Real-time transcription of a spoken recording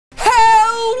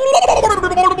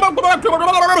back to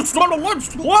Let's Play Kingdom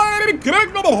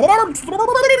Hearts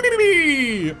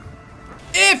 3!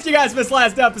 If you guys missed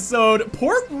last episode,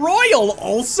 Port Royal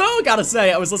also, gotta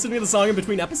say, I was listening to the song in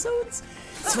between episodes.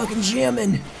 It's fucking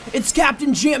jammin'. It's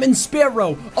Captain Jammin'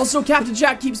 Sparrow. Also, Captain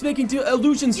Jack keeps making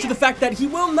allusions to the fact that he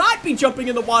will not be jumping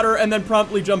in the water and then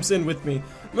promptly jumps in with me.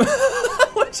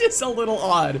 Which is a little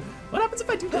odd. What happens if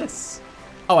I do this?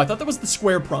 Oh, I thought that was the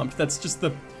square prompt. That's just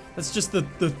the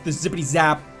zippity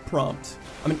zap prompt.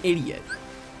 I'm an idiot.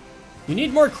 You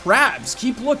need more crabs.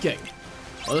 Keep looking.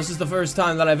 Well, this is the first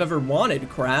time that I've ever wanted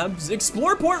crabs.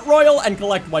 Explore Port Royal and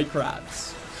collect white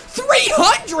crabs.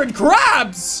 300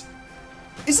 crabs!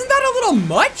 Isn't that a little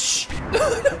much?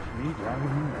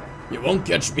 You won't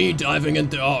catch me diving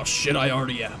into, oh shit, I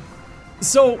already am.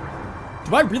 So,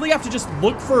 do I really have to just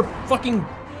look for fucking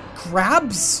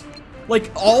crabs?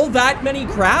 Like, all that many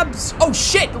crabs? Oh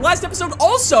shit, the last episode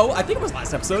also, I think it was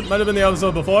last episode, might have been the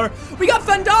episode before, we got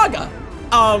Thundaga,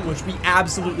 which we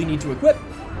absolutely need to equip,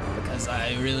 because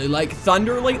I really like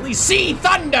thunder lately. Sea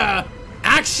Thunder!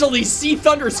 Actually, Sea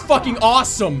Thunder is fucking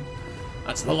awesome.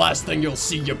 That's the last thing you'll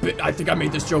see, you bit. I think I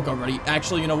made this joke already.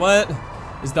 Actually, you know what?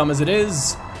 As dumb as it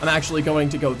is, I'm actually going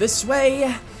to go this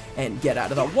way and get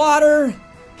out of the water,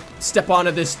 step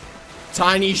onto this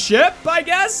tiny ship, I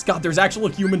guess. God, there's actual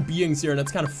human beings here, and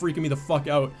that's kind of freaking me the fuck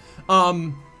out.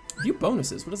 View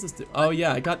bonuses. What does this do? Oh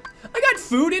yeah, I got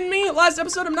food in me last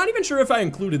episode. I'm not even sure if I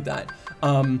included that.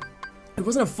 It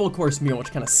wasn't a full course meal,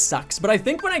 which kind of sucks. But I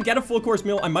think when I get a full course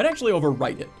meal, I might actually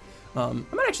overwrite it. I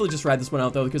might actually just ride this one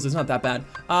out though, because it's not that bad.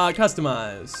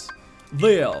 Customize.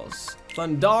 This.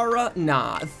 Thundara?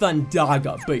 Nah,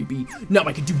 Thundaga, baby. Now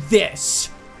I can do this.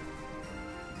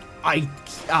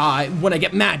 When I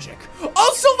get magic.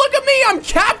 Also, look at me, I'm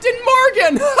Captain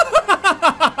Morgan!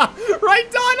 Right,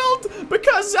 Donald?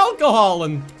 Because alcohol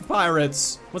and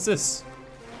pirates. What's this?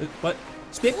 What?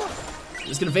 Spit?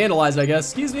 Just gonna vandalize, I guess.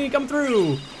 Excuse me, come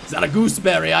through. Is that a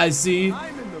gooseberry I see?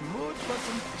 I'm in the mood for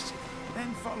some fishing.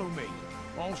 Then follow me.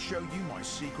 I'll show you my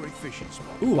secret fishing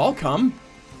spot. Ooh, I'll come.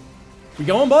 We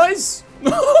going, boys?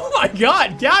 Oh my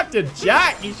god, Captain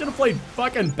Jack! You should have played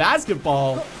fucking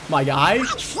basketball, my guy.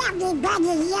 It's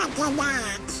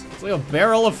like a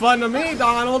barrel of fun to me,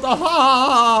 Donald.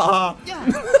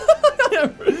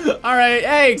 Alright,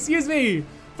 hey, excuse me.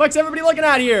 Fuck's everybody looking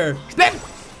at here?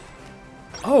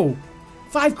 Oh,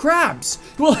 5 crabs.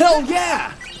 Well, hell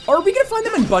yeah. Are we gonna find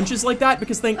them in bunches like that?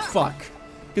 Because thank fuck.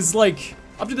 Because, like,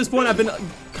 up to this point, I've been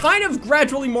kind of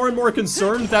gradually more and more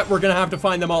concerned that we're gonna have to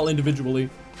find them all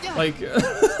individually. Like,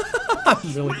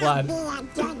 I'm really glad.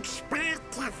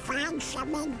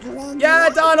 Yeah,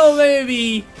 Donald,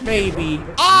 maybe.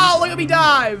 Oh, look at me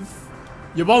dive.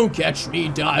 You won't catch me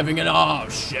diving and oh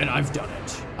shit, I've done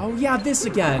it. Oh yeah, this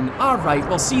again. All right,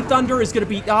 well, Sea Thunder is gonna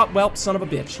be, well, son of a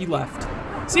bitch, he left.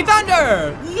 Sea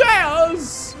Thunder,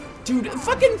 yes. Dude,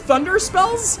 fucking thunder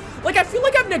spells, like, I feel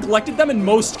like I've neglected them in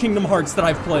most Kingdom Hearts that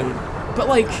I've played. But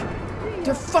like,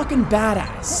 they're fucking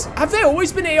badass. Have they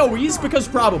always been AoEs? Because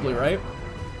probably, right?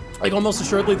 Like, almost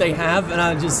assuredly they have, and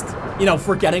I'm just, you know,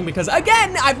 forgetting because,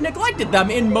 again, I've neglected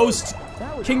them in most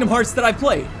Kingdom Hearts that I've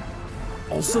played.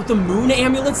 Also, the moon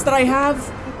amulets that I have,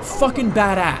 fucking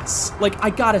badass. Like, I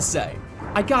gotta say.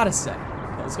 Okay,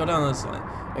 let's go down this way.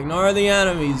 Ignore the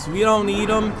enemies. We don't need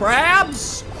them.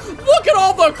 Crabs? Look at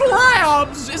all the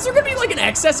crabs! Is there gonna be, like, an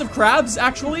excess of crabs,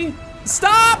 actually?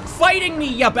 Stop fighting me,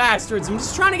 you bastards! I'm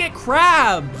just trying to get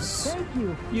crabs. Thank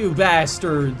you. You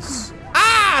bastards.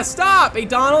 Ah, stop! Hey,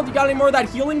 Donald, you got any more of that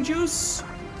healing juice?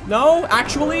 No?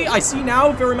 Actually, I see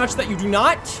now very much that you do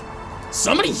not.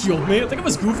 Somebody healed me. I think it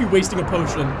was Goofy wasting a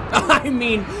potion. I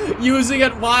mean, using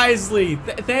it wisely.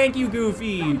 Thank you,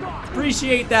 Goofy.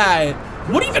 Appreciate that.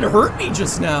 What even hurt me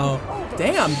just now?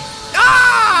 Damn.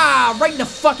 Ah! Right in the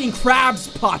fucking crab's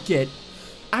pocket.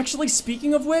 Actually,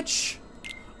 speaking of which,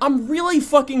 I'm really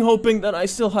fucking hoping that I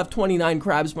still have 29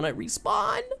 crabs when I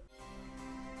respawn.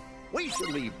 We should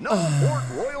leave no Port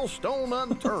Royal stone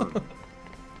unturned.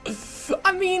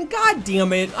 I mean, god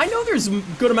damn it. I know there's a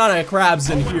good amount of crabs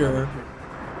in here.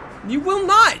 You will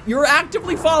not. You're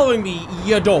actively following me,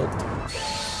 you don't.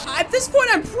 At this point,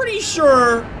 I'm pretty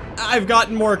sure I've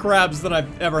gotten more crabs than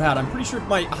I've ever had. I'm pretty sure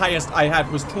my highest I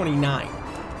had was 29.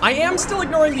 I am still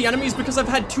ignoring the enemies because I've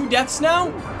had 2 deaths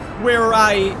now, where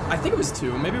I think it was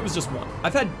 2, maybe it was just 1.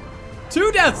 I've had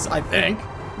 2 deaths, I think,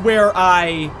 where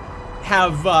I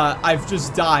have, I've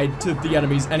just died to the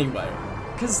enemies anyway.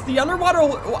 Because the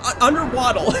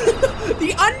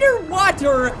the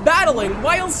underwater battling,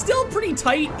 while still pretty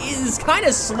tight, is kind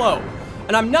of slow.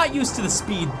 And I'm not used to the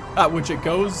speed at which it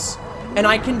goes. And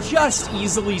I can just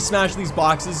easily smash these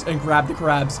boxes and grab the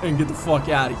crabs and get the fuck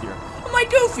out of here. I'm my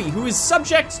Goofy, who is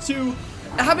subject to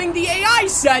having the AI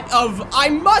set of, I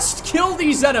must kill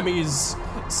these enemies.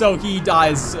 So he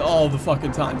dies all the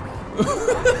fucking time.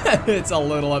 It's a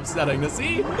little upsetting to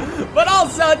see, but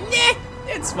also, nah,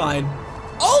 it's fine.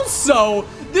 Also,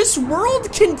 this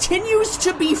world continues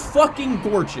to be fucking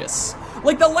gorgeous.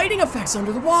 Like the lighting effects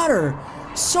under the water,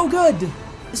 so good,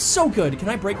 so good. Can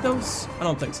I break those? I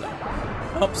don't think so.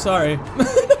 Oh, sorry.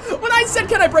 When I said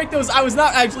can I break those, I was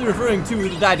not actually referring to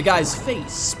that guy's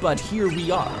face, but here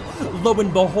we are. Lo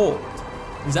and behold,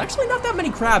 there's actually not that many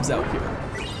crabs out here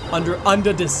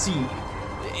under the sea.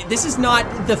 This is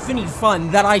not the finny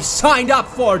fun that I signed up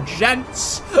for,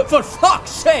 gents. For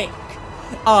fuck's sake.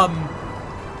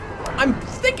 I'm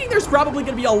thinking there's probably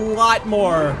gonna be a lot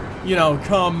more, you know,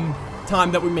 come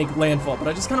time that we make landfall, but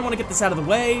I just kind of want to get this out of the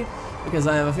way because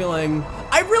I have a feeling,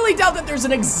 I really doubt that there's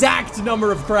an exact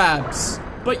number of crabs,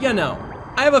 but you know,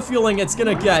 I have a feeling it's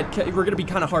gonna we're gonna be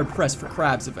kind of hard pressed for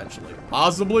crabs eventually.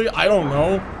 Possibly, I don't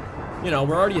know. You know,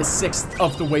 we're already a sixth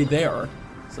of the way there,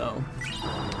 so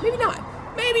maybe not.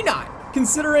 Maybe not,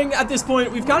 considering at this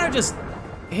point, we've kind of just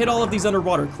hit all of these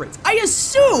underwater crates. I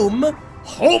assume,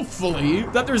 hopefully,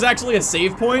 that there's actually a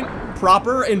save point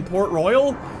proper in Port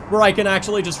Royal where I can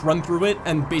actually just run through it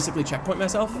and basically checkpoint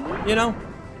myself, you know?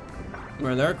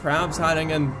 Where there are crabs hiding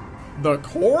in the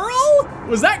coral?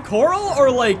 Was that coral or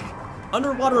like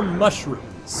underwater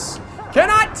mushrooms?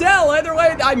 Cannot tell, either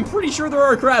way, I'm pretty sure there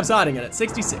are crabs hiding in it.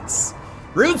 66.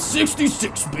 Route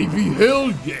 66, baby,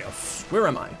 hell yes. Where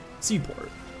am I? Seaport.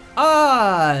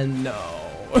 No.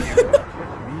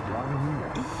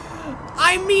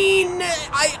 I mean,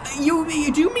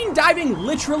 you do mean diving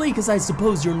literally? Because I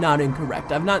suppose you're not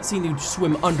incorrect. I've not seen you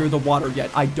swim under the water yet,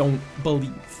 I don't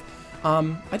believe. I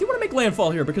do want to make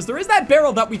landfall here because there is that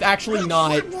barrel that we've actually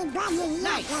not...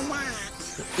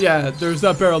 Yeah, there's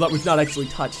that barrel that we've not actually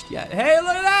touched yet. Hey,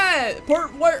 look at that!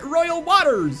 Port Royal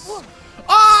Waters!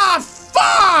 Ah,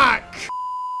 fuck!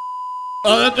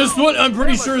 At this point, I'm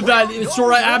pretty sure that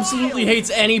Sora absolutely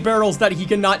hates any barrels that he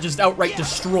cannot just outright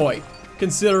destroy.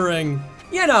 Considering,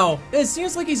 you know, it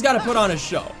seems like he's got to put on a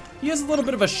show. He is a little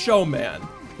bit of a showman,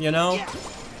 you know?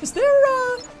 Is there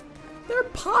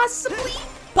possibly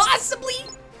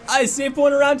a save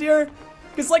point around here?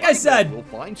 Because like I said, we'll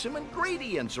find some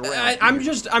ingredients around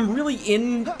I'm really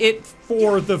in it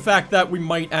for the fact that we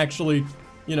might actually,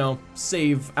 you know,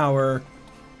 save our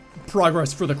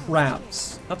progress for the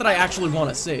crabs. Not that I actually want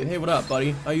to save. Hey, what up,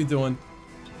 buddy? How you doing?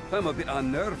 I'm a bit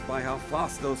unnerved by how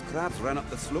fast those crabs ran up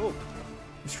the slope.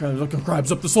 These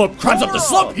crabs up the slope. Crabs up the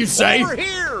slope, you say? Over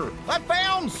here! I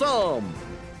found some!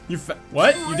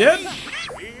 What? You did?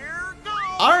 Here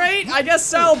goes! Alright, I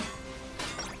guess I'll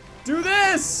do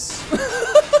this.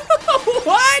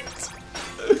 What?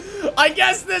 I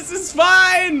guess this is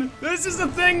fine. This is a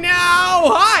thing now.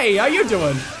 Hi, how you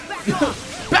doing?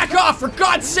 Back off, for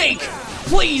God's sake!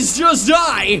 Please just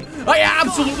die! I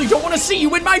absolutely don't want to see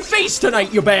you in my face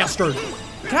tonight, you bastard!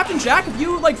 Captain Jack, have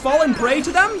you, like, fallen prey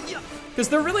to them? Because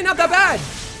they're really not that bad.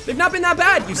 They've not been that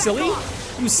bad, you silly.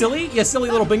 You silly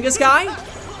little bingus guy.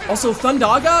 Also,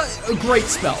 Thundaga, a great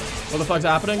spell. What the fuck's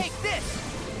happening?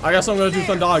 I guess I'm gonna do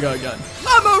Thundaga again.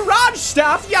 A Mirage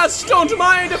Staff? Yes, don't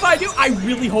mind if I do. I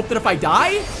really hope that if I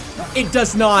die, it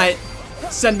does not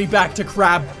send me back to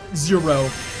Crab Zero.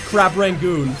 Crab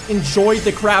Rangoon. Enjoy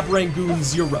the Crab Rangoon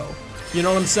 0. You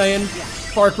know what I'm saying?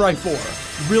 Far Cry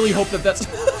 4. Really hope that that's...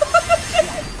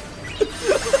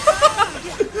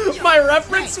 My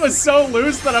reference was so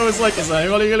loose that I was like, is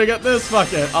anybody gonna get this?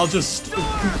 Fuck it. I'll just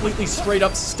completely straight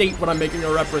up state what I'm making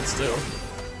a reference to.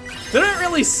 Didn't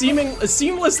really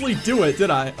seamlessly do it, did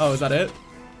I? Oh, is that it?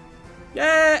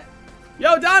 Yeah.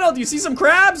 Yo, Donald, you see some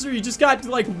crabs, or you just got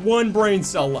like one brain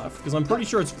cell left? Because I'm pretty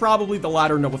sure it's probably the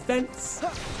latter, no offense.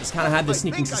 Just kind of had this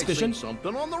sneaking suspicion. I see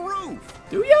something on the roof.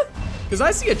 Do ya? Because I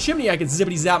see a chimney I can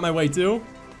zippity zap my way to.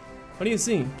 What do you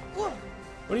see? What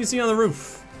do you see on the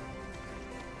roof?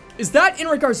 Is that in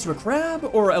regards to a crab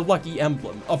or a lucky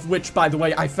emblem? Of which, by the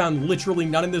way, I found literally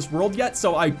none in this world yet,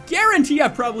 so I guarantee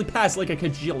I've probably passed like a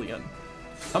kajillion.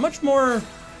 How much more?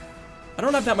 I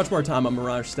don't have that much more time on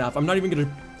Mirage Staff. I'm not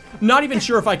even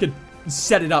sure if I could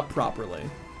set it up properly.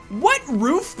 What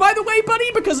roof, by the way,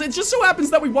 buddy? Because it just so happens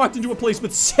that we walked into a place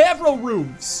with several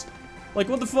roofs. Like,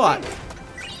 what the fuck?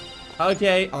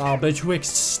 Okay, oh,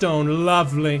 betwixt stone,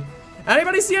 lovely.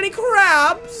 Anybody see any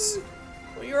crabs?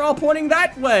 Well, you're all pointing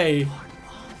that way.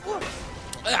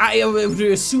 I would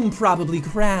assume probably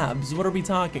crabs. What are we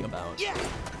talking about?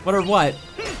 What or what?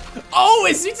 Oh,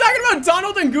 is he talking about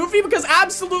Donald and Goofy? Because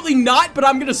absolutely not, but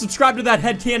I'm gonna subscribe to that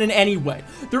headcanon anyway.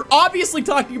 They're obviously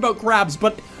talking about crabs,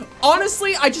 but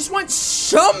honestly, I just want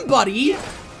somebody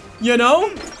You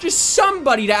know? Just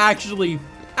somebody to actually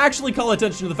call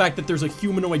attention to the fact that there's a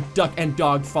humanoid duck and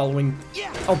dog following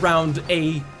around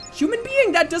a human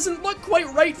being that doesn't look quite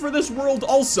right for this world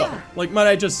also. Like, might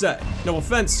I just say. No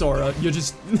offense, Sora. You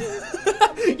just...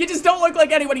 you just don't look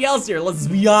like anybody else here, let's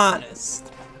be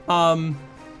honest.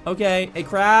 Okay. Hey,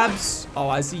 crabs. Oh,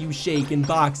 I see you shaking,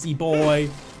 Boxy boy.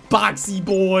 Boxy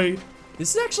boy.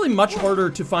 This is actually much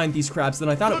harder to find these crabs than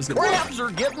I thought it was gonna be. Crabs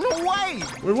are getting away!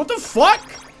 Wait, what the fuck?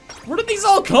 Where did these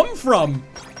all come from?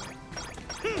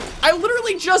 I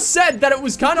literally just said that it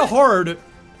was kind of hard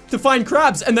to find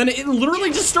crabs, and then it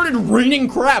literally just started raining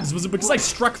crabs. Was it because I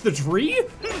struck the tree?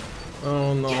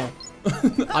 Oh no.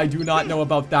 I do not know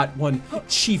about that one,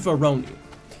 Chief-a-roni.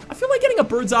 I feel like getting a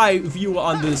bird's eye view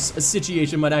on this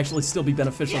situation might actually still be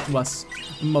beneficial to us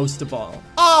most of all.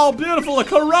 Oh, beautiful, a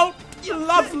carrot.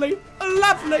 Lovely,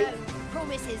 lovely.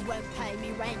 Promises won't pay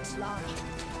me rent,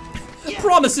 like.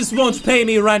 Promises won't pay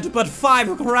me rent, but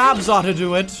 5 crabs ought to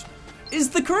do it. Is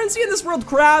the currency in this world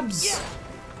crabs?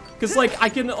 Because, like, I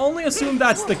can only assume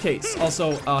that's the case.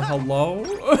 Also, hello?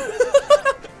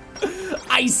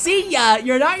 I see ya.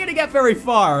 You're not gonna get very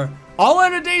far. All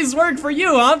in a day's work for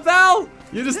you, huh, pal?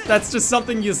 That's just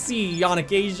something you see on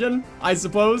occasion, I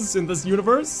suppose, in this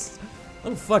universe. A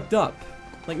little fucked up.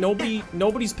 Like,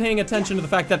 nobody's paying attention to the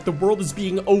fact that the world is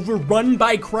being overrun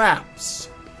by crabs.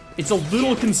 It's a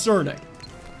little concerning.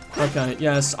 Okay,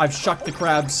 yes, I've shucked the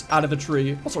crabs out of the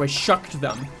tree. Also, I shucked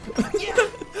them.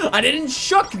 I didn't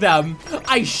shuck them,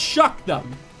 I shucked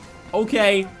them.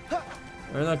 Okay.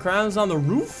 Are the crabs on the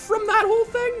roof from that whole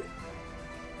thing?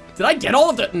 Did I get all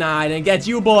of it? Nah, I didn't get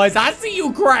you boys. I see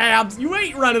you crabs. You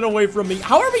ain't running away from me.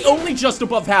 How are we only just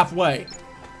above halfway?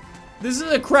 This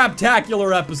is a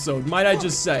crabtacular episode, might I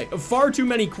just say. Far too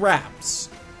many crabs.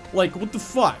 Like, what the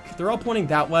fuck? They're all pointing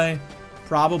that way.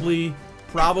 Probably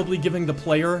giving the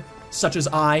player, such as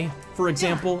I, for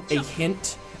example, a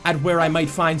hint at where I might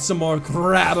find some more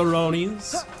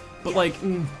crabberonis. But like,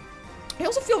 I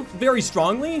also feel very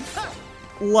strongly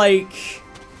like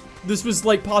this was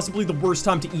like possibly the worst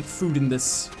time to eat food in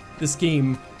this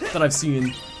game that I've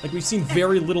seen. Like, we've seen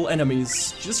very little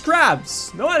enemies. Just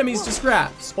crabs. No enemies, just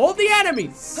crabs. Hold the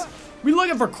enemies. We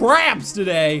looking for crabs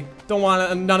today. Don't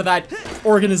want none of that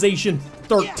Organization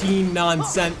 13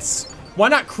 nonsense. Why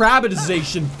not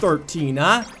Crabitization 13,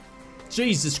 huh?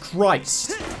 Jesus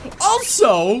Christ.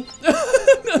 Also,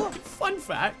 fun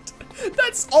fact,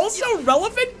 that's also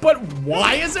relevant, but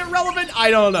why is it relevant?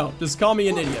 I don't know. Just call me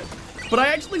an idiot. But I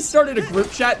actually started a group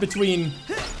chat between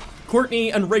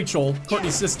Courtney and Rachel,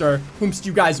 Courtney's sister, whom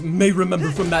you guys may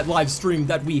remember from that live stream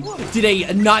that we did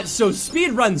a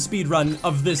not-so-speedrun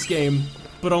of this game,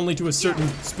 but only to a certain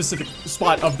specific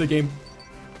spot of the game.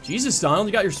 Jesus, Donald,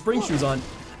 you got your spring shoes on.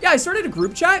 Yeah, I started a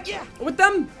group chat with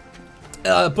them,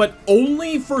 but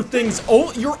only for things,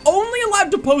 you're only allowed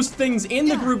to post things in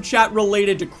the group chat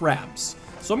related to crabs.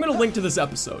 So I'm gonna link to this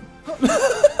episode.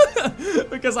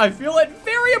 Because I feel it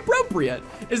very appropriate.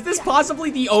 Is this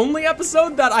possibly the only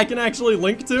episode that I can actually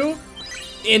link to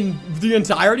in the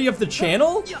entirety of the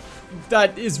channel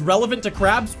that is relevant to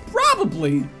crabs?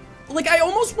 Probably. Like, I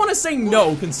almost want to say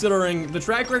no, considering the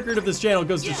track record of this channel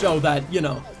goes to show that, you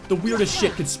know, the weirdest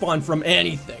shit could spawn from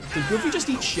anything. Did Goofy just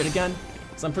eat shit again?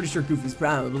 Because I'm pretty sure Goofy's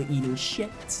probably eating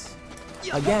shit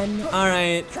again.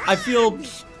 Alright, I feel...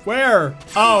 Where?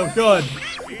 Oh, good.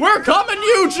 We're coming,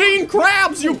 Eugene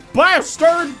Krabs, you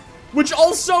bastard! Which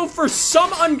also, for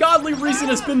some ungodly reason,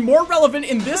 has been more relevant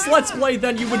in this Let's Play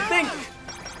than you would think.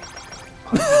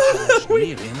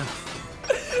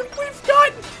 We've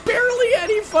got barely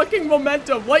any fucking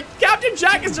momentum. Like, Captain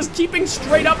Jack is just keeping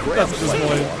straight up with us at this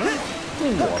point.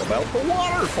 What about the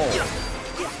waterfall?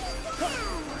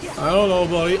 I don't know,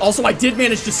 buddy. Also, I did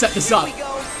manage to set this up.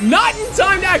 Not in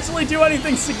time to actually do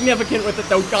anything significant with it,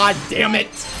 though. God damn it.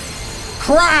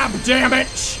 Crab, damn it.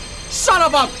 Son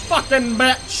of a fucking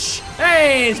bitch.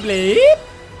 Hey, bleep.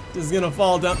 Just gonna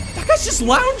fall down. That guy's just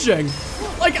lounging.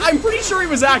 Like, I'm pretty sure he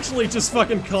was actually just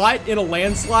fucking caught in a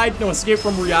landslide. No escape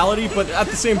from reality. But at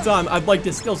the same time, I'd like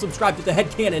to still subscribe to the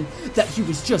headcanon that he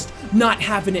was just not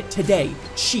having it today,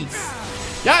 Chief.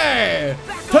 Yeah!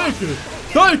 Take it!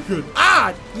 Take it!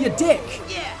 Ah! You dick!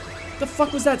 The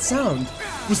fuck was that sound?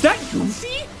 Was that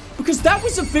Goofy? Because that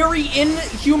was a very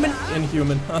inhuman,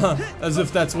 as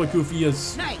if that's what Goofy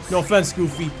is. No offense,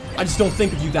 Goofy. I just don't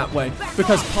think of you that way.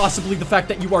 Because possibly the fact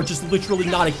that you are just literally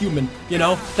not a human, you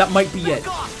know? That might be it.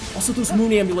 Also, those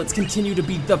moon amulets continue to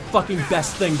be the fucking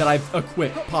best thing that I've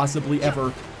equipped, possibly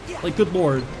ever. Like, good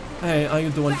lord. Hey, how you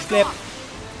doing? Flip.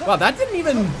 Wow, that didn't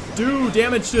even do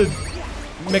damage to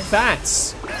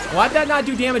McFats. Why'd that not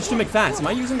do damage to McFats? Am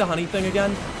I using the honey thing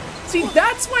again? See,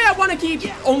 that's why I want to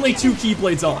keep only 2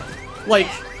 Keyblades on. Like,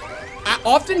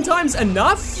 oftentimes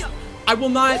enough, I will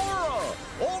not...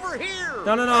 Over here.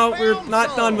 No, we're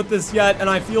not done with this yet, and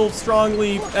I feel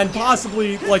strongly and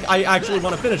possibly like I actually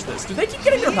want to finish this. Do they keep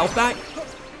getting their health back?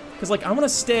 Because, like, I want to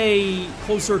stay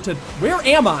closer to... Where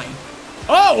am I?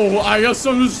 Oh, I guess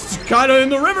I'm just kind of in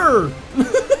the river.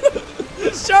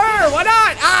 Sure, why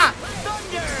not? Ah!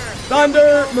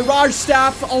 Thunder, Mirage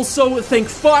Staff, also thank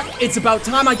fuck. It's about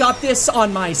time I got this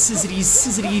on my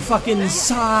sizzity fucking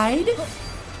side.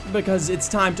 Because it's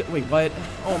time to... Wait, what?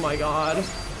 Oh my god.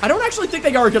 I don't actually think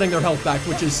they are getting their health back,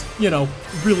 which is, you know,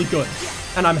 really good.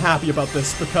 And I'm happy about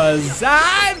this because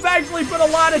I've actually put a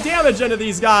lot of damage into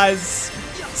these guys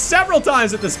several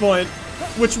times at this point,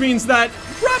 which means that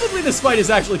probably this fight is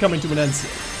actually coming to an end soon.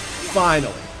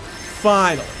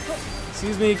 Finally.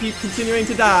 Excuse me, keep continuing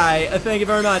to die. Thank you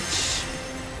very much.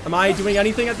 Am I doing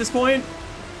anything at this point?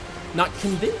 Not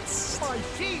convinced. My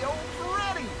shield's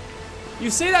ready.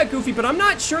 You say that, Goofy, but I'm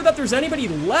not sure that there's anybody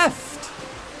left.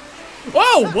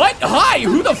 Oh, what? Hi,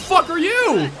 who the fuck are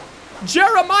you?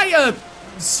 Jeremiah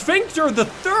Sphincter the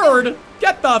Third?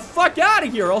 Get the fuck out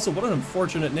of here. Also, what an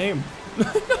unfortunate name.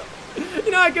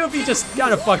 You know what, Goofy, just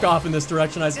kind of fuck off in this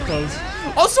direction, I suppose.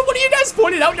 Also, one of you guys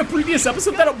pointed out in a previous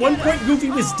episode that at one point Goofy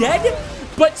was dead,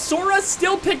 but Sora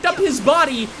still picked up his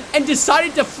body and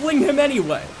decided to fling him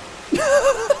anyway.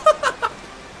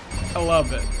 I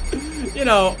love it. You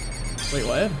know, wait,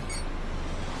 what?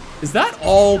 Is that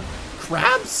all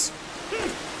crabs?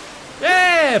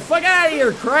 Yeah, fuck out of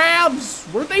here, crabs!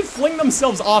 Where'd they fling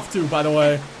themselves off to, by the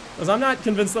way? Because I'm not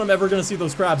convinced that I'm ever gonna see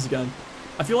those crabs again.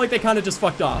 I feel like they kind of just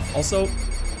fucked off. Also,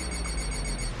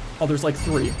 oh, there's like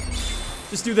 3.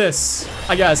 Just do this,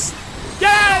 I guess.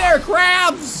 Get out of there,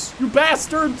 crabs! You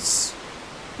bastards!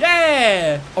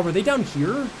 Yeah! Oh, were they down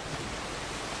here?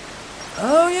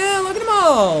 Oh yeah, look at them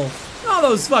all! All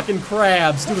those fucking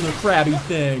crabs doing their crabby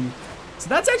thing. So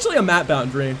that's actually a map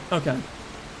boundary. Okay.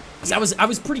 Because I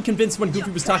was pretty convinced when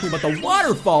Goofy was talking about the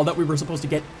waterfall that we were supposed to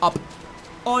get up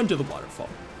onto the waterfall.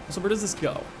 So where does this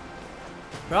go?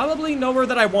 Probably nowhere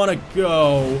that I want to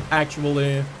go,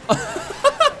 actually.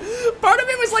 Part of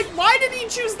it was like, why did he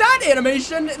choose that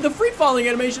animation, the free-falling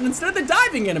animation, instead of the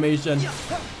diving animation?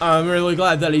 I'm really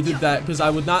glad that he did that, because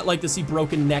I would not like to see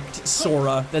broken-necked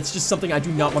Sora. That's just something I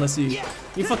do not want to see.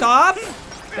 You fuck off?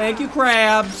 Thank you,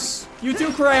 crabs. You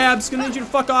too, crabs. Gonna need you to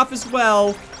fuck off as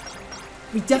well.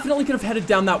 We definitely could have headed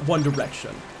down that one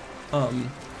direction.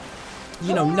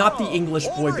 You know, not the English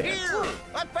boy band.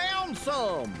 I found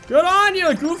some. Good on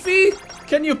you, Goofy.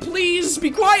 Can you please be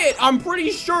quiet? I'm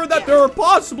pretty sure that there are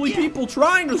possibly people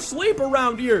trying to sleep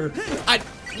around here.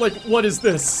 Like, what is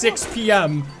this? 6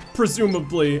 p.m.,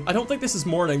 presumably. I don't think this is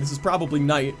morning. This is probably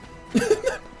night.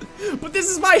 But this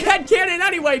is my headcanon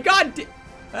anyway. God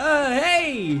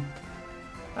hey.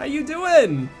 How you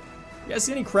doing? You guys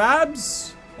see any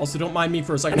crabs? Also, don't mind me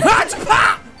for a second.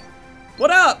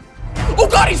 What up? Oh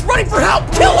god, he's running for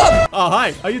help! Kill him! Oh,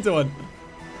 hi. How you doing?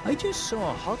 I just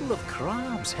saw a huddle of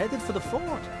crabs headed for the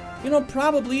fort. You know,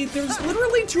 probably. There's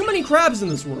literally too many crabs in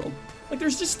this world. Like,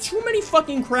 there's just too many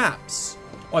fucking crabs.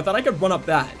 Oh, I thought I could run up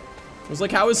that. I was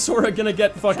like, how is Sora gonna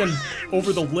get fucking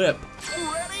over the lip?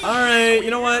 Alright,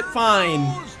 you know what?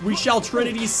 Fine. We shall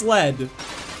Trinity sled.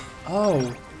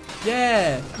 Oh.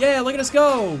 Yeah. Yeah, look at us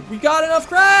go. We got enough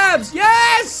crabs.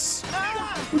 Yes!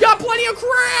 We got plenty of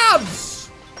crabs!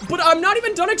 But I'm not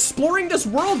even done exploring this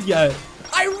world yet.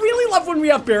 I really love when we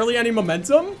have barely any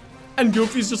momentum. And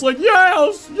Goofy's just like,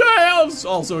 yes, yes.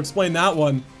 Also explain that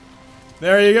one.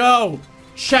 There you go.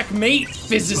 Checkmate,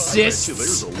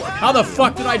 physicists. How the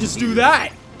fuck did I just do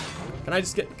that? Can I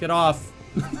just get off?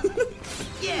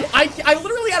 I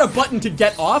literally had a button to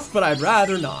get off, but I'd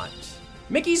rather not.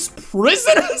 Mickey's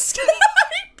prison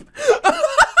escape?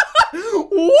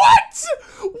 What?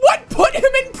 What put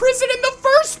him in prison in the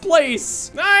first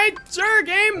place? Alright, sure,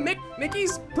 game.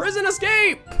 Mickey's prison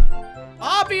escape.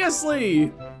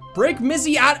 Obviously. Break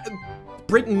Mickey out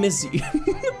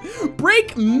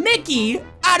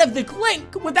of the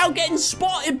clink without getting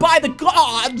spotted by the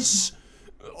gods.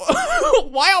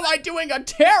 Why am I doing a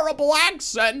terrible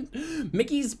accent?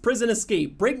 Mickey's prison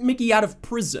escape. Break Mickey out of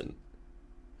prison.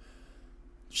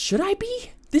 Should I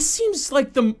be? This seems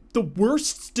like the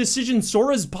worst decision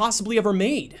Sora's possibly ever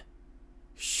made.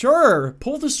 Sure,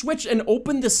 pull the switch and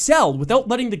open the cell without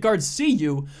letting the guards see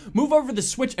you. Move over the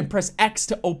switch and press X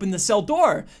to open the cell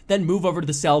door. Then move over to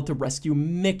the cell to rescue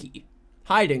Mickey.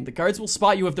 Hiding, the guards will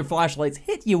spot you if their flashlights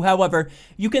hit you. However,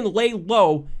 you can lay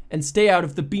low and stay out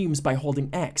of the beams by holding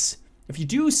X. If you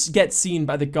do get seen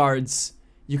by the guards,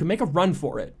 you can make a run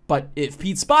for it. But if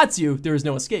Pete spots you, there is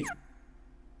no escape.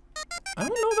 I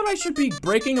don't know that I should be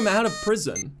breaking him out of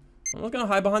prison. I'm not gonna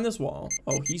hide behind this wall.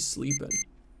 Oh, he's sleeping.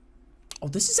 Oh,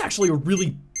 this is actually a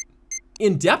really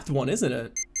in-depth one, isn't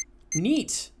it?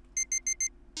 Neat.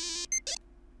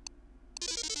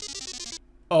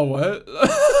 Oh, what?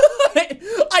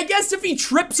 I guess if he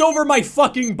trips over my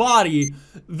fucking body,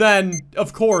 then,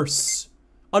 of course.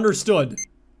 Understood.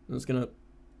 I'm just gonna...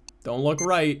 Don't look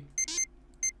right.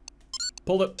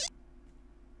 Pull it.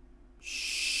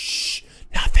 Shh.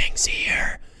 Nothing's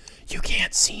here. You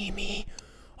can't see me.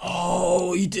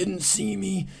 Oh, he didn't see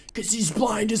me. Because he's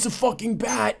blind as a fucking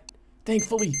bat.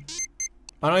 Thankfully.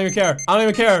 I don't even care. I don't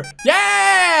even care.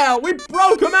 Yeah! We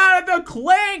broke him out of the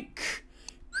clink!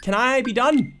 Can I be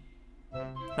done?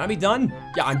 Can I be done?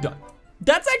 Yeah, I'm done.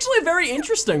 That's actually a very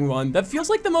interesting one. That feels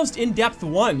like the most in-depth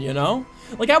one, you know?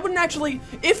 Like, I wouldn't actually,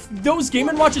 if those Game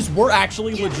 & Watches were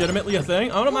actually legitimately a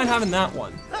thing, I wouldn't mind having that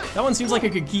one. That one seems like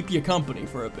it could keep you company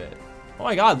for a bit. Oh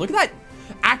my god, look at that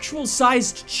actual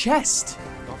sized chest.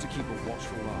 Got to keep a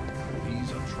watchful eye.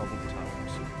 These are troubled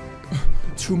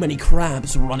times. Too many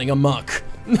crabs running amok.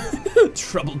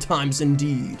 Troubled times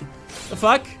indeed. The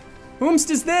fuck?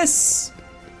 Whomst is this?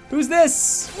 Who's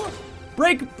this?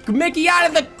 Break Mickey out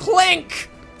of the clink!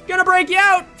 Gonna break you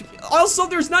out! Also,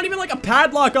 there's not even like a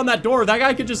padlock on that door. That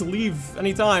guy could just leave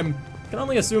anytime. Can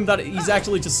only assume that he's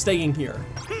actually just staying here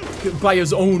by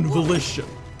his own volition.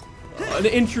 An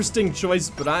interesting choice,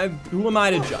 but who am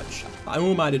I to judge?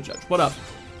 Who am I to judge? What up?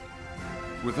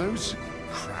 Were those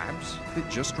crabs that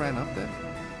just ran up there?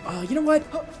 You know what?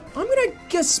 I'm gonna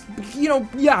guess, you know,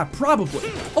 yeah,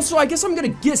 probably. Also, I guess I'm gonna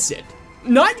guess it.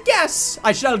 Not guess,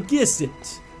 I shall guess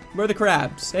it. Where are the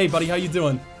crabs? Hey, buddy, how you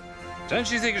doing? Don't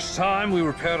you think it's time we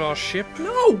repaired our ship?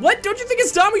 No, what? Don't you think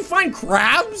it's time we find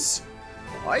crabs?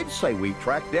 I'd say we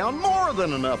tracked down more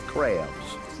than enough crabs.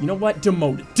 You know what?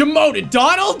 Demoted. Demoted,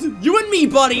 Donald! You and me,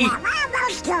 buddy!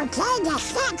 Almost okay,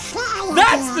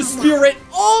 That's the spirit,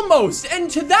 almost! And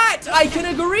to that, I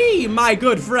can agree, my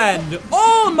good friend.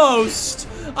 Almost!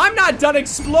 I'm not done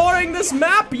exploring this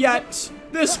map yet.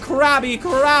 This crabby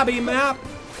map.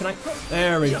 Can I?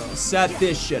 There we go. Set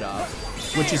this shit up.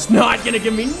 Which is not gonna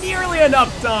give me nearly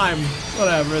enough time.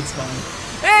 Whatever, it's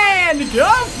fine. And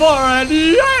go for it,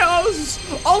 yes!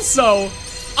 Also,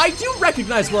 I do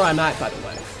recognize where I'm at, by the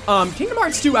way. Kingdom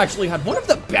Hearts 2 actually had one of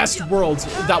the best worlds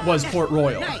that was Port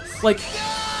Royal. Like,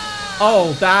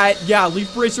 oh, that, yeah,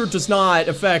 Leaf Bracer does not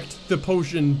affect the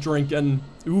potion drinking.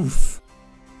 Oof.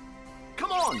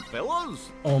 Come on, fellas.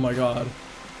 Oh my god.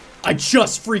 I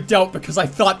just freaked out because I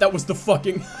thought that was the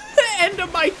fucking end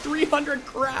of my 300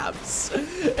 crabs.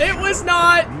 It was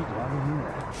not.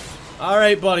 All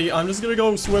right, buddy. I'm just gonna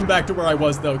go swim back to where I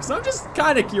was though, because I'm just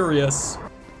kind of curious.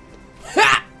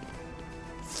 Ha!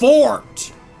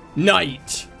 Fort,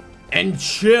 night, and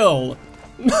chill.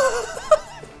 Did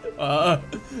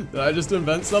I just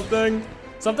invent something?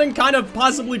 Something kind of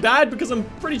possibly bad, because I'm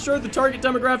pretty sure the target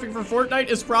demographic for Fortnite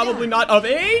is probably not of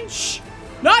age.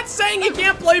 Not saying you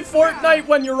can't play Fortnite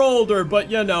when you're older, but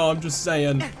you know, I'm just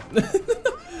saying.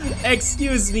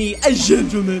 Excuse me,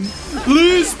 gentlemen.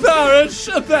 Please perish.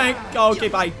 Okay,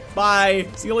 bye. Bye.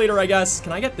 See you later, I guess.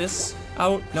 Can I get this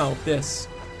out? No, this.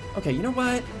 Okay, you know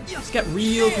what? Just get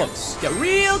real close. Get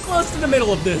real close to the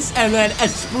middle of this, and then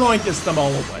esproinkus them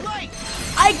all away.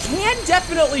 I can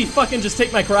definitely fucking just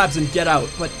take my crabs and get out,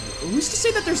 but who's to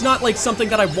say that there's not like something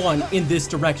that I want in this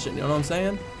direction? You know what I'm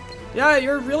saying? Yeah,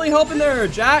 you're really helping there,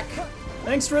 Jack.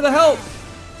 Thanks for the help.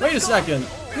 Wait a second.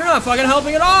 You're not fucking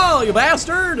helping at all, you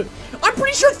bastard. I'm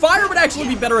pretty sure fire would actually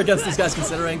be better against these guys,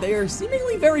 considering they are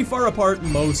seemingly very far apart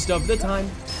most of the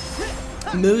time.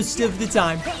 Most of the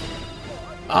time.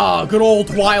 Ah, good old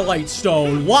Twilight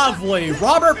Stone. Lovely.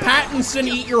 Robert Pattinson,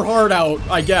 eat your heart out,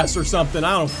 I guess, or something.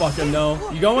 I don't fucking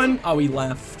know. You going? Oh, he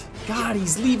left. God,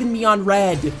 he's leaving me on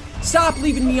red. Stop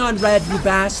leaving me on red, you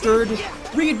bastard.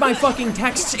 Read my fucking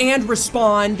texts and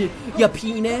respond, you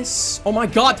penis. Oh my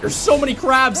god, there's so many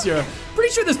crabs here.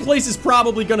 Pretty sure this place is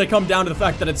probably gonna come down to the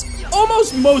fact that it's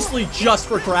almost mostly just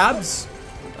for crabs.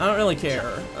 I don't really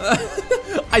care.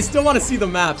 I still want to see the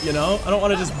map, you know? I don't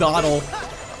want to just dawdle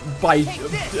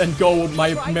and go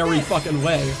my merry fucking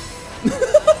way.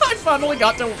 I finally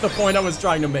got to the point I was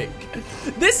trying to make.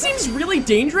 This seems really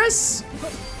dangerous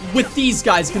with these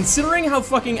guys, considering how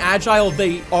fucking agile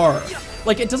they are.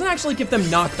 Like, it doesn't actually give them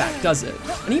knockback, does it?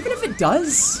 And even if it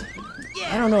does,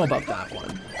 I don't know about that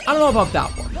one. I don't know about that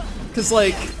one. Because,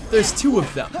 like, there's two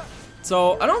of them.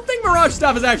 So, I don't think Mirage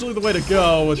Staff is actually the way to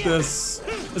go with this.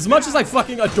 As much as I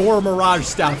fucking adore Mirage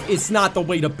Staff, it's not the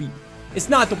way to be. It's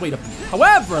not the way to be.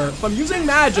 However, if I'm using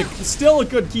magic, it's still a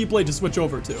good Keyblade to switch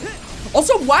over to.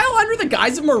 Also, while under the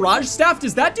guise of Mirage Staff,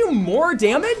 does that do more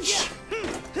damage?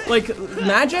 Like,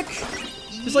 magic?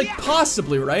 It's like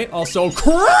possibly, right? Also,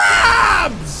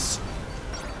 crabs!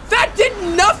 That did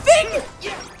nothing?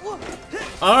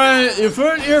 Alright, you've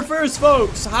heard it here first,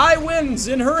 folks. High winds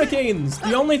and hurricanes.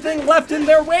 The only thing left in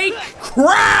their wake?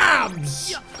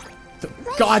 Crabs! The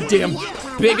goddamn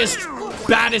biggest,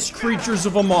 baddest creatures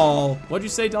of them all. What'd you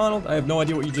say, Donald? I have no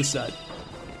idea what you just said.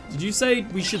 Did you say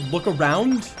we should look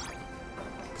around?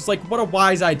 It's like, what a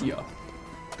wise idea.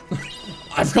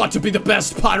 I've got to be the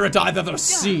best pirate I've ever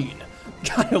seen.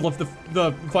 God, I love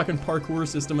the fucking parkour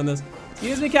system in this.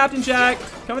 Excuse me, Captain Jack.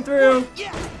 Coming through.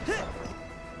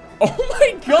 Oh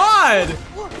my god!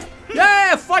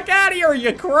 Yeah, fuck out of here,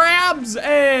 you crabs!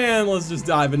 And let's just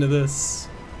dive into this.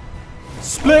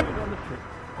 Split.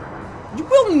 You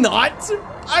will not!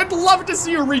 I'd love to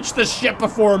see you reach the ship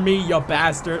before me, you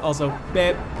bastard. Also,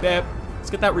 bip, bip. Let's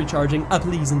get that recharging.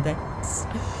 Please and thanks.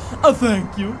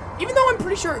 Thank you. Even though I'm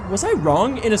pretty sure, was I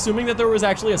wrong in assuming that there was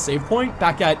actually a save point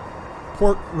back at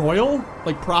Port Royal?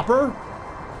 Like, proper?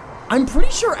 I'm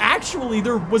pretty sure actually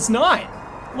there was not.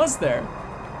 Was there?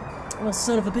 Well,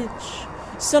 son of a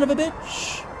bitch. Son of a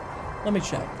bitch. Let me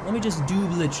check. Let me just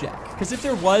double check. Because if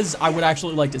there was, I would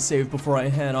actually like to save before I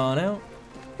head on out.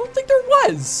 I don't think there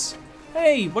was.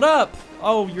 Hey, what up?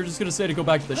 Oh, you're just gonna say to go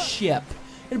back to the ship.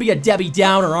 It'll be a Debbie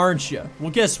Downer, aren't you? Well,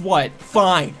 guess what?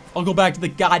 Fine. I'll go back to the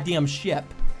goddamn ship.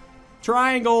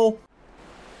 Triangle.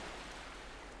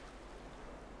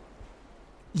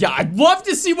 Yeah, I'd love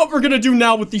to see what we're gonna do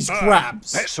now with these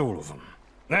crabs. That's all of them.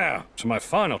 Now, to my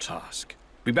final task.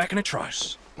 Be back in a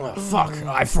trice. Fuck,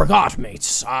 I forgot,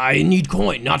 mates. I need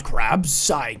coin, not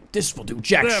crabs. This will do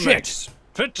jack There, shit. mates.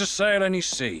 Fit to sail any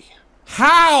sea.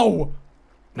 How?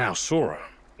 Now, Sora,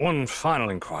 one final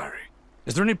inquiry.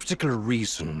 Is there any particular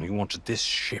reason you wanted this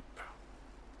ship?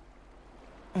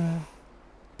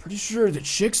 Pretty sure the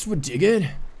chicks would dig it.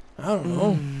 I don't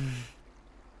know.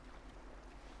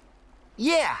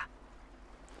 Yeah.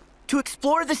 To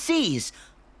explore the seas.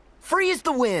 Free as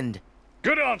the wind.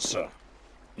 Good answer.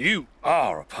 You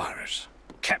are a pirate.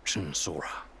 Captain Sora.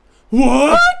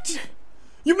 What?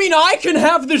 You mean I can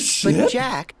have the ship? But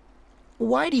Jack,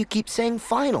 why do you keep saying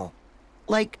final?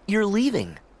 Like you're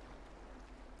leaving.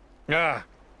 Ah,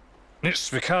 it's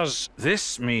because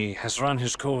this me has run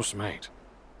his course, mate.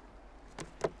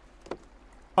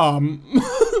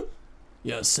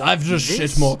 Yes, I've just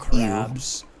shit more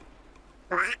crabs.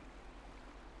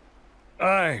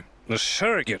 Aye, the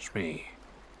surrogate me.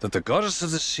 That the goddess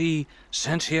of the sea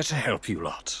sent here to help you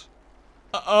lot.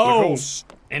 Of course,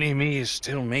 any me is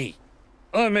still me.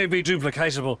 I may be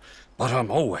duplicatable, but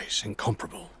I'm always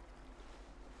incomparable.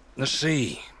 The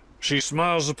sea, she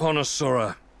smiles upon us,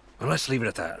 Sora. And let's leave it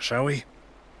at that, shall we?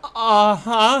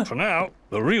 Uh-huh. For now,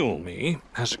 the real me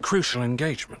has a crucial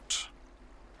engagement.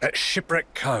 At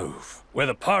Shipwreck Cove, where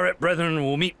the pirate brethren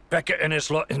will meet Beckett and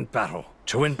his lot in battle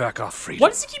to win back our freedom. Why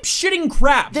does he keep shitting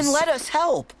crabs? Then let us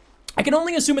help. I can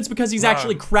only assume it's because he's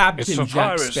actually crabbed It's in for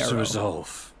Jack pirates to Sparrow.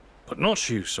 resolve, but not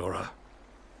you, Sora.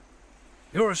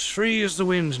 You're as free as the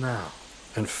wind now,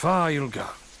 and far you'll go.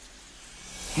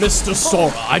 Mr.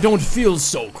 Sora, I don't feel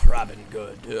so crabbing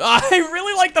good. I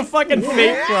really like the fucking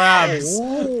fake crabs.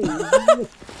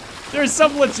 There's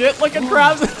some legit looking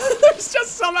crabs. There's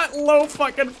just some at low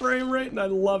fucking frame rate, and I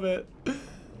love it.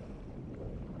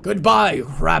 Goodbye,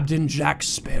 Crabden Jack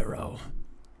Sparrow.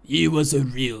 He was a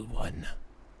real one.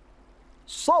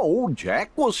 So,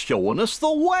 Jack was showing us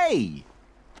the way.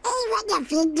 Even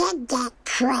if you did get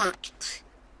cracked.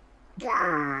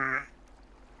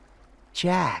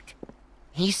 Jack,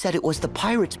 he said it was the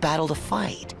pirates' battle to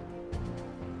fight.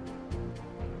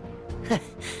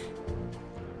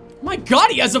 My god,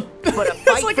 he has a But a he has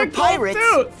fight like for a gold pirates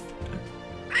tooth.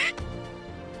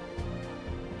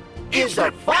 is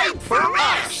a fight for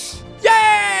us.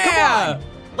 Yeah! Come on,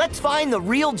 let's find the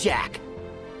real Jack.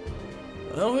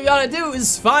 All we gotta do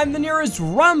is find the nearest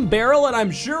rum barrel, and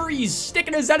I'm sure he's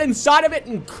sticking his head inside of it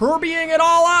and Kirbying it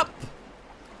all up.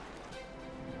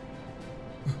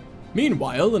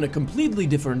 Meanwhile, in a completely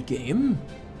different game,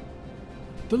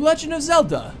 The Legend of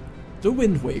Zelda, The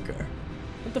Wind Waker.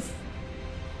 What the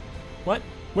What?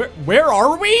 Where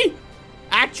are we?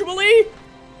 Actually?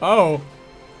 Oh.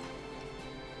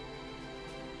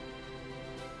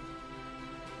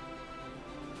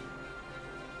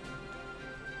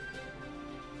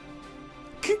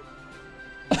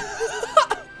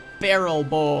 Barrel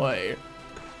boy.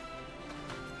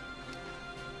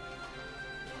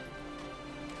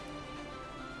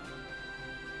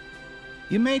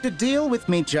 You made a deal with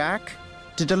me, Jack,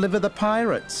 to deliver the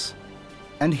pirates.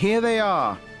 And here they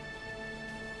are.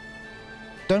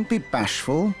 Don't be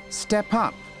bashful. Step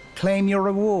up. Claim your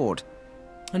reward.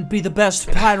 And be the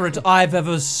best pirate I've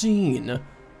ever seen.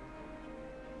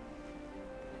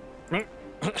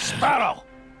 Sparrow!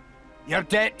 Your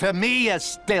debt to me is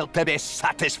still to be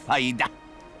satisfied.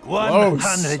 Close.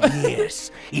 100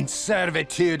 years in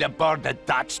servitude aboard the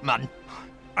Dutchman.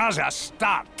 As a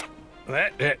start.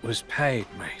 That debt was paid,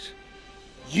 mate.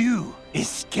 You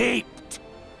escaped.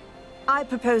 I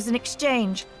propose an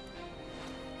exchange.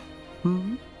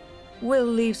 Will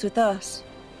leaves with us.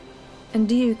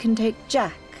 And you can take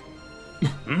Jack.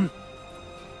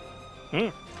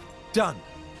 Done.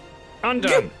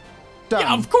 Undone.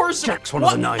 Yeah, of course. Jack's one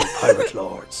of the 9 pirate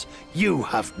lords. You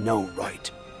have no right.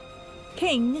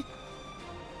 King.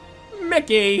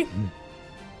 Mickey.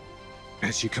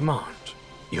 As you command,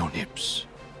 your nips.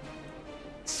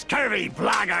 Scurvy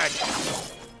blackguard!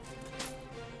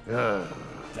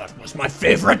 That was my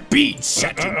favorite bead,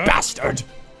 setting bastard.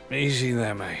 Easy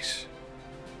there, mate.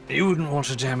 You wouldn't want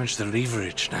to damage the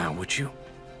leverage now, would you?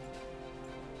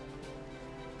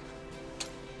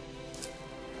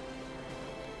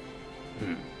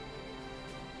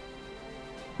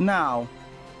 Now,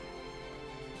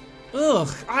 Ugh,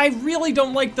 I really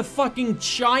don't like the fucking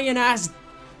giant-ass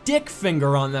dick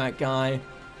finger on that guy.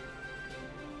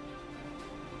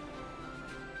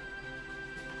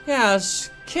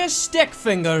 Yes, kiss stick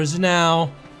fingers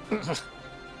now.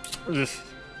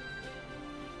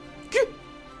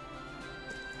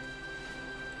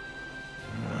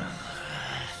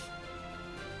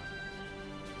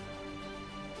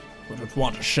 Wouldn't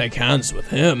want to shake hands with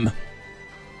him.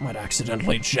 Might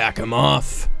accidentally jack him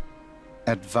off.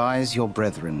 advise your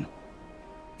brethren.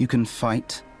 You can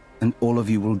fight, and all of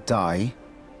you will die,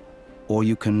 or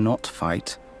you cannot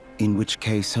fight, in which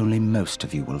case only most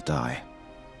of you will die.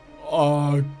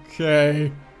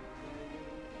 Okay.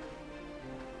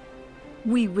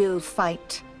 We will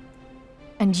fight,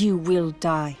 and you will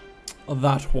die.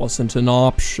 That wasn't an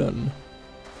option.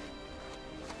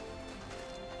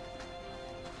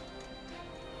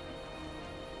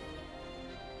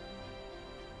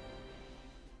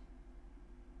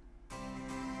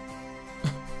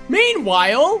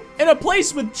 Meanwhile, in a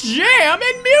place with jam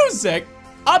and music,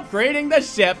 upgrading the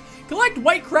ship. Collect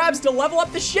white crabs to level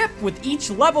up the ship. With each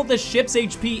level, the ship's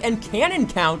HP and cannon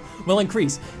count will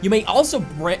increase. You may also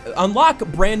unlock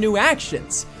brand new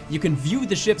actions. You can view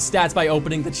the ship's stats by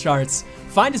opening the charts.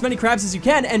 Find as many crabs as you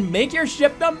can and make your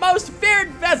ship the most feared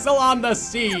vessel on the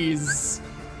seas.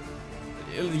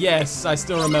 Yes, I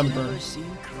still remember. Ever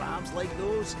seen crabs like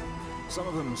those? Some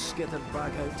of them skittered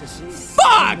back out to sea.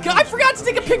 Fuck! I forgot to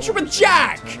take a picture with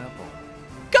Jack!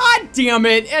 God damn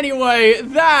it! Anyway,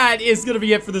 that is gonna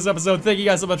be it for this episode. Thank you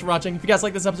guys so much for watching. If you guys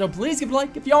like this episode, please give it a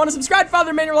like. If you want to subscribe to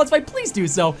Father Manual Let's Play, please do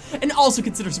so. And also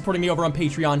consider supporting me over on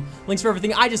Patreon. Links for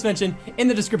everything I just mentioned in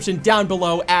the description down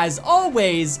below. As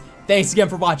always, thanks again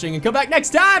for watching, and come back next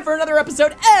time for another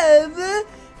episode of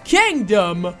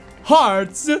Kingdom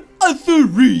Hearts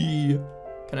 3.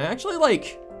 Can I actually,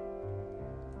 like...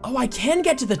 Oh, I can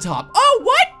get to the top. Oh,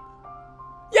 what?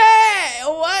 Yeah,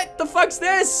 what the fuck's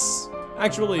this?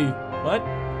 Actually, what?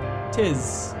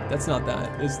 Tis. That's not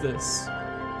that. Is this?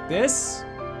 This?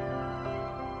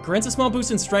 Grants a small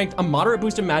boost in strength, a moderate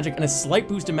boost in magic, and a slight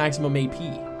boost in maximum AP.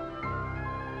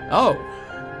 Oh.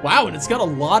 Wow, and it's got a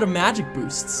lot of magic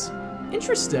boosts.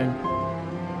 Interesting.